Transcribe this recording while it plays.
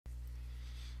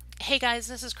Hey guys,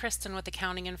 this is Kristen with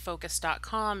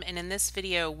accountinginfocus.com, and in this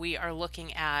video we are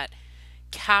looking at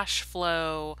cash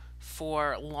flow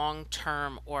for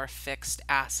long-term or fixed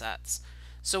assets.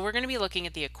 So we're going to be looking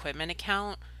at the equipment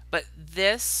account, but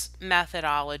this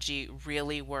methodology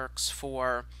really works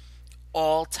for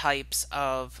all types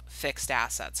of fixed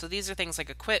assets. So these are things like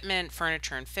equipment,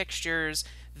 furniture and fixtures,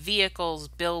 vehicles,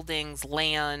 buildings,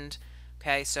 land.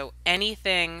 Okay, so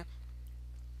anything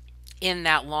in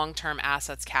that long-term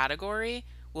assets category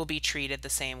will be treated the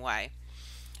same way.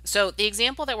 So the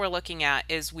example that we're looking at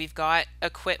is we've got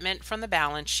equipment from the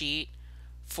balance sheet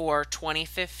for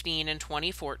 2015 and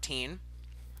 2014,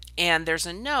 and there's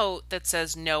a note that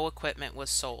says no equipment was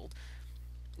sold.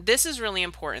 This is really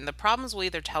important. The problems will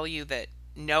either tell you that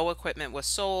no equipment was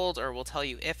sold or will tell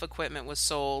you if equipment was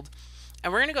sold.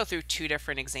 And we're going to go through two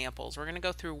different examples. We're going to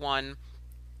go through one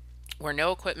where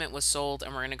no equipment was sold,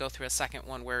 and we're going to go through a second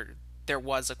one where there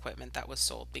was equipment that was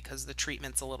sold, because the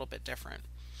treatment's a little bit different.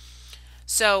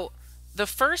 So the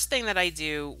first thing that I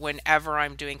do whenever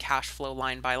I'm doing cash flow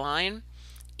line by line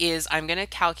is I'm going to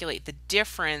calculate the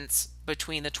difference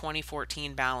between the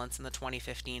 2014 balance and the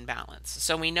 2015 balance.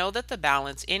 So we know that the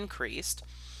balance increased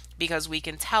because we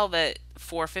can tell that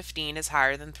 415 is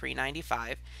higher than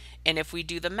 395. And if we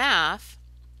do the math,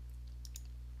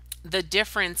 the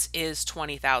difference is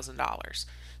 $20,000.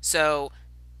 So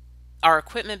our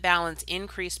equipment balance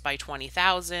increased by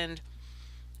 $20,000.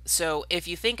 So if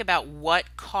you think about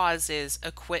what causes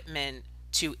equipment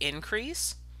to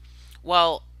increase,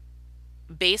 well,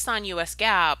 based on US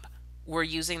GAAP, we're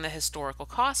using the historical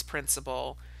cost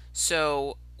principle.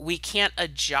 So we can't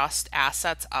adjust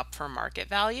assets up for market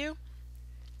value.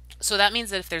 So that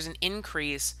means that if there's an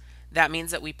increase, that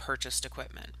means that we purchased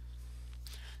equipment.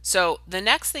 So the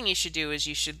next thing you should do is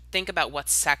you should think about what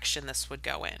section this would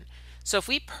go in. So if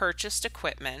we purchased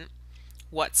equipment,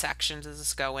 what section does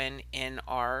this go in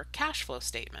our cash flow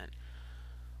statement?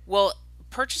 Well,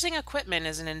 purchasing equipment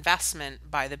is an investment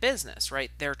by the business,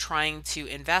 right? They're trying to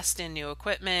invest in new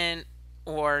equipment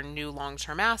or new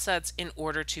long-term assets in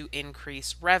order to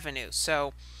increase revenue.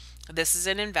 So this is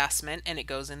an investment and it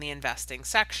goes in the investing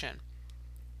section.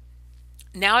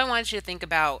 Now I want you to think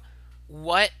about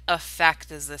what effect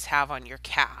does this have on your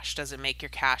cash? Does it make your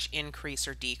cash increase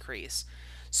or decrease?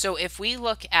 So if we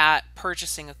look at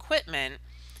purchasing equipment,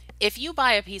 if you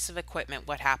buy a piece of equipment,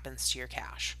 what happens to your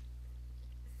cash?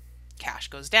 Cash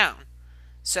goes down.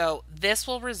 So this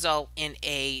will result in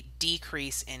a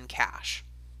decrease in cash.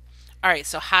 All right,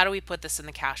 so how do we put this in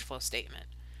the cash flow statement?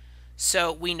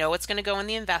 So we know it's going to go in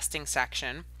the investing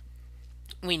section.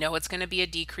 We know it's going to be a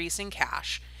decrease in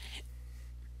cash.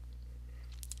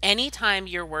 Anytime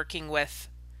you're working with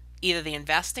either the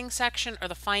investing section or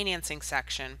the financing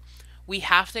section, we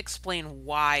have to explain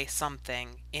why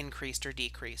something increased or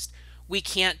decreased. We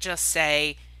can't just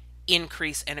say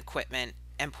increase in equipment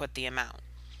and put the amount.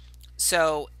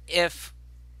 So if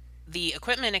the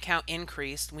equipment account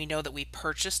increased, we know that we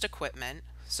purchased equipment.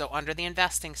 So under the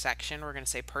investing section, we're going to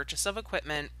say purchase of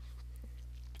equipment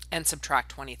and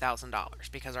subtract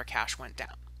 $20,000 because our cash went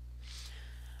down.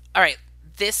 All right,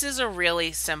 this is a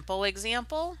really simple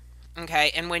example.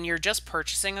 Okay, and when you're just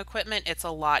purchasing equipment, it's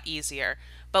a lot easier.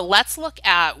 But let's look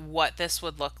at what this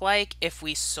would look like if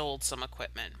we sold some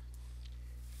equipment.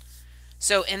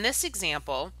 So in this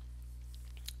example,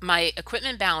 my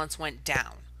equipment balance went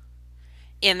down.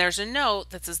 And there's a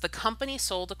note that says the company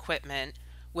sold equipment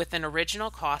with an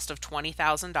original cost of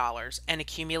 $20,000 and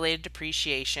accumulated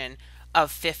depreciation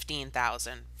of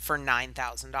 $15,000 for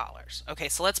 $9,000. Okay,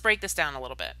 so let's break this down a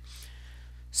little bit.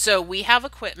 So we have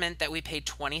equipment that we paid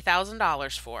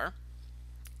 $20,000 for.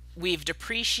 We've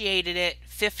depreciated it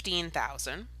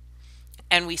 $15,000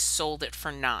 and we sold it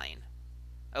for $9,000.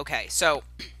 Okay, so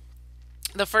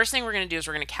the first thing we're going to do is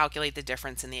we're going to calculate the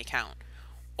difference in the account.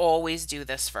 Always do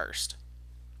this first.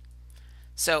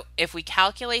 So if we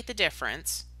calculate the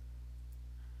difference,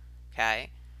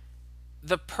 okay,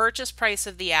 the purchase price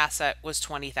of the asset was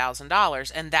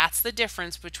 $20,000, and that's the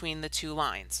difference between the two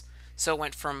lines. So it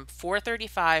went from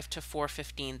 $435 to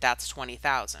 $415, that's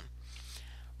 $20,000.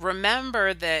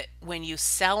 Remember that when you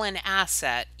sell an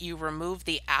asset, you remove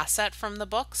the asset from the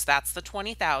books, that's the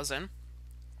 $20,000,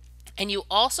 and you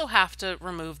also have to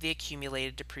remove the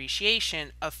accumulated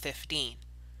depreciation of $15,000.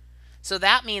 So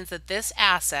that means that this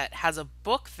asset has a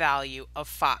book value of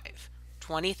 $5,000.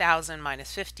 $20,000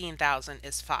 minus $15,000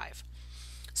 is $5,000.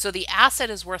 So the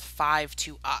asset is worth $5,000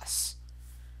 to us,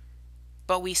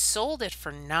 but we sold it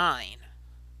for $9,000.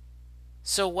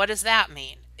 So what does that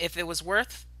mean? If it was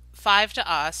worth $5,000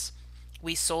 to us,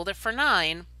 we sold it for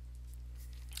 $9,000,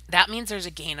 that means there's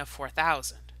a gain of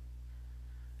 $4,000.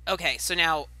 Okay, so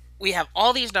now we have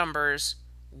all these numbers.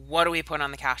 What do we put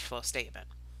on the cash flow statement?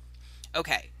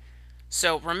 Okay,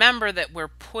 so remember that we're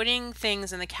putting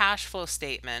things in the cash flow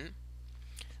statement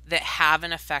that have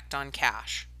an effect on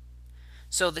cash.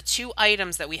 So the two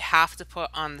items that we have to put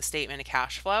on the statement of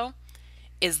cash flow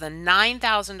is the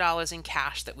 $9,000 in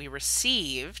cash that we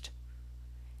received,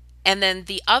 and then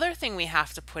the other thing we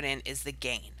have to put in is the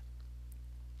gain.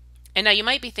 And now you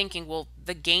might be thinking, well,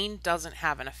 the gain doesn't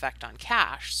have an effect on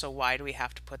cash, so why do we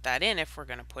have to put that in if we're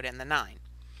going to put in the 9?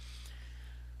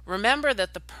 Remember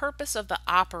that the purpose of the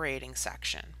operating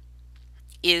section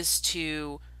is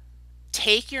to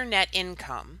take your net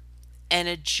income and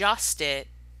adjust it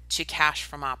to cash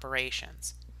from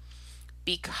operations.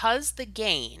 Because the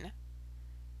gain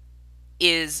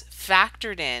is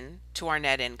factored in to our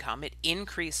net income, it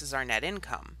increases our net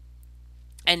income,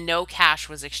 and no cash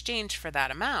was exchanged for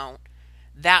that amount,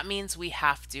 that means we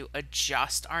have to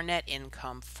adjust our net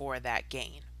income for that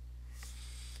gain.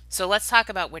 So let's talk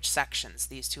about which sections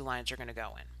these two lines are going to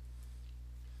go in.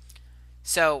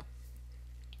 So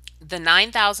the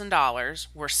 $9,000,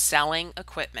 we're selling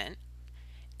equipment,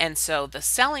 and so the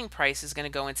selling price is going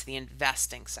to go into the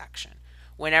investing section.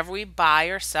 Whenever we buy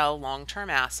or sell long-term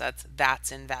assets,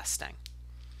 that's investing.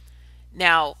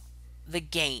 Now, the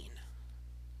gain.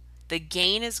 The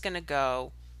gain is going to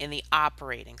go in the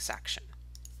operating section.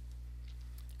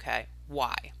 Okay,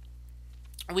 why?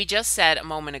 We just said a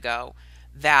moment ago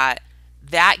that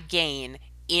that gain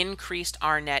increased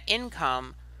our net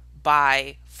income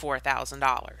by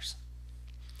 $4,000.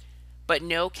 But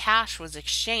no cash was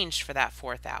exchanged for that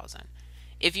 $4,000.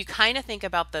 If you kind of think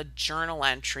about the journal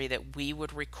entry that we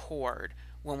would record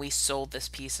when we sold this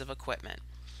piece of equipment,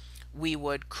 we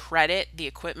would credit the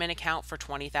equipment account for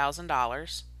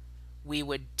 $20,000. We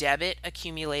would debit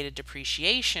accumulated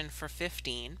depreciation for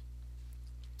 $15,000.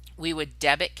 We would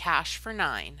debit cash for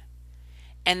 $9,000.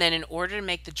 And then in order to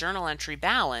make the journal entry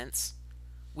balance,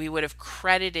 we would have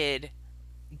credited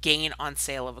gain on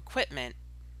sale of equipment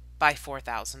by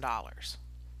 $4,000.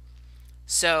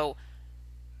 So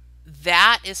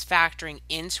that is factoring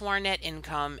into our net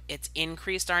income. It's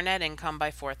increased our net income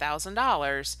by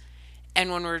 $4,000.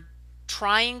 And when we're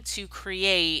trying to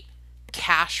create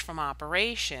cash from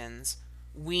operations,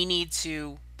 we need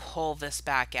to pull this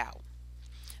back out.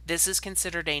 This is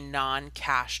considered a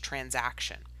non-cash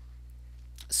transaction.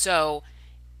 So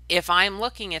if I'm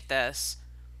looking at this,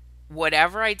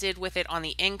 whatever I did with it on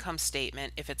the income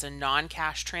statement, if it's a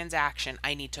non-cash transaction,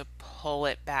 I need to pull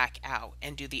it back out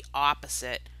and do the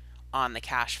opposite on the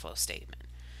cash flow statement.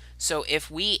 So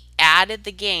if we added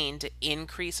the gain to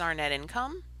increase our net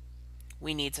income,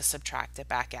 we need to subtract it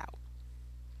back out.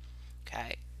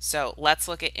 Okay, so let's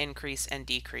look at increase and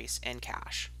decrease in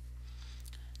cash.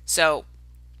 So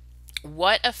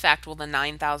what effect will the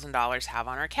 $9,000 have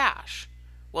on our cash?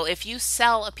 Well, if you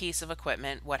sell a piece of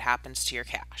equipment, what happens to your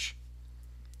cash?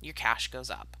 Your cash goes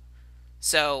up.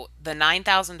 So the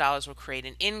 $9,000 will create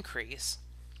an increase.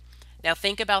 Now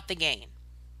think about the gain.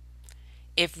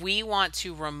 If we want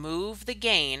to remove the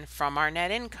gain from our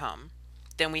net income,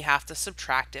 then we have to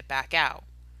subtract it back out.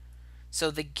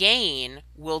 So the gain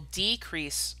will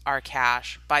decrease our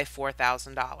cash by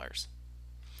 $4,000.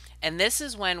 And this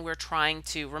is when we're trying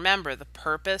to remember the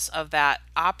purpose of that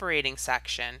operating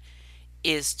section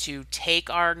is to take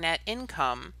our net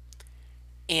income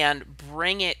and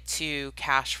bring it to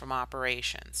cash from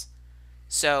operations.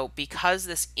 So because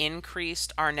this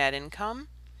increased our net income,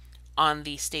 on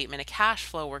the statement of cash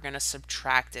flow, we're going to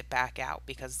subtract it back out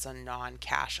because it's a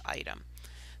non-cash item.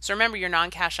 So remember, your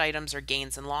non-cash items are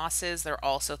gains and losses. They're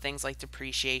also things like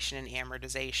depreciation and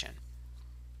amortization.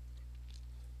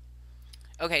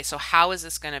 Okay, so how is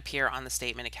this going to appear on the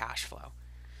statement of cash flow?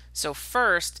 So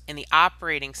first, in the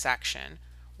operating section,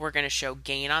 we're going to show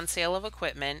gain on sale of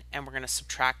equipment, and we're going to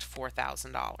subtract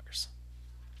 $4,000.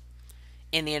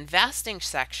 In the investing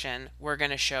section, we're going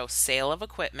to show sale of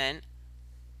equipment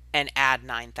and add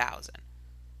 $9,000.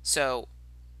 So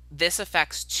this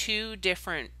affects two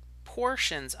different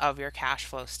portions of your cash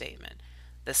flow statement.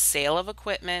 The sale of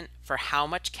equipment for how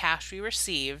much cash we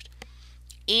received,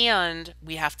 and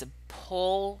we have to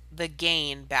pull the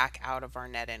gain back out of our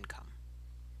net income.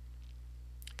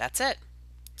 That's it.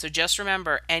 So just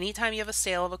remember, anytime you have a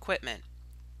sale of equipment,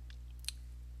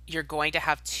 you're going to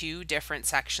have two different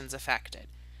sections affected.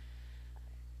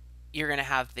 You're going to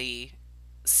have the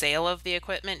sale of the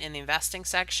equipment in the investing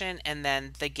section, and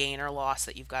then the gain or loss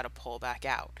that you've got to pull back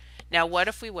out. Now, what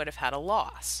if we would have had a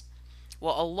loss?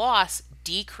 Well, a loss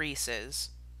decreases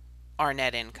our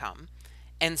net income.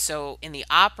 And so in the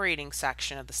operating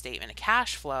section of the statement of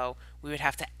cash flow, we would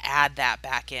have to add that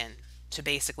back in to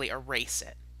basically erase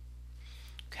it.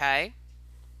 Okay?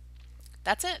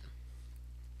 That's it.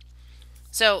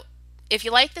 So if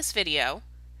you like this video,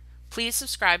 please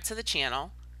subscribe to the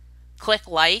channel, click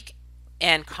like,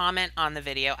 and comment on the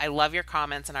video. I love your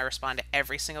comments and I respond to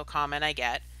every single comment I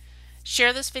get.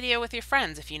 Share this video with your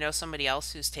friends if you know somebody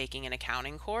else who's taking an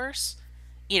accounting course.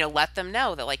 Let them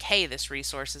know that like, hey, this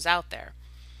resource is out there.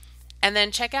 And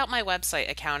then check out my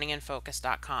website,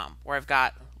 accountingandfocus.com, where I've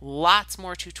got lots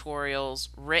more tutorials,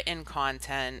 written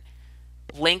content,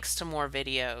 links to more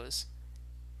videos.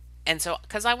 And so,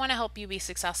 because I want to help you be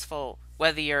successful,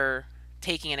 whether you're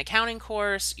taking an accounting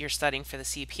course, you're studying for the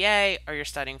CPA, or you're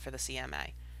studying for the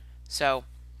CMA. So,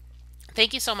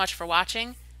 thank you so much for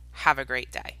watching. Have a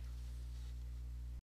great day.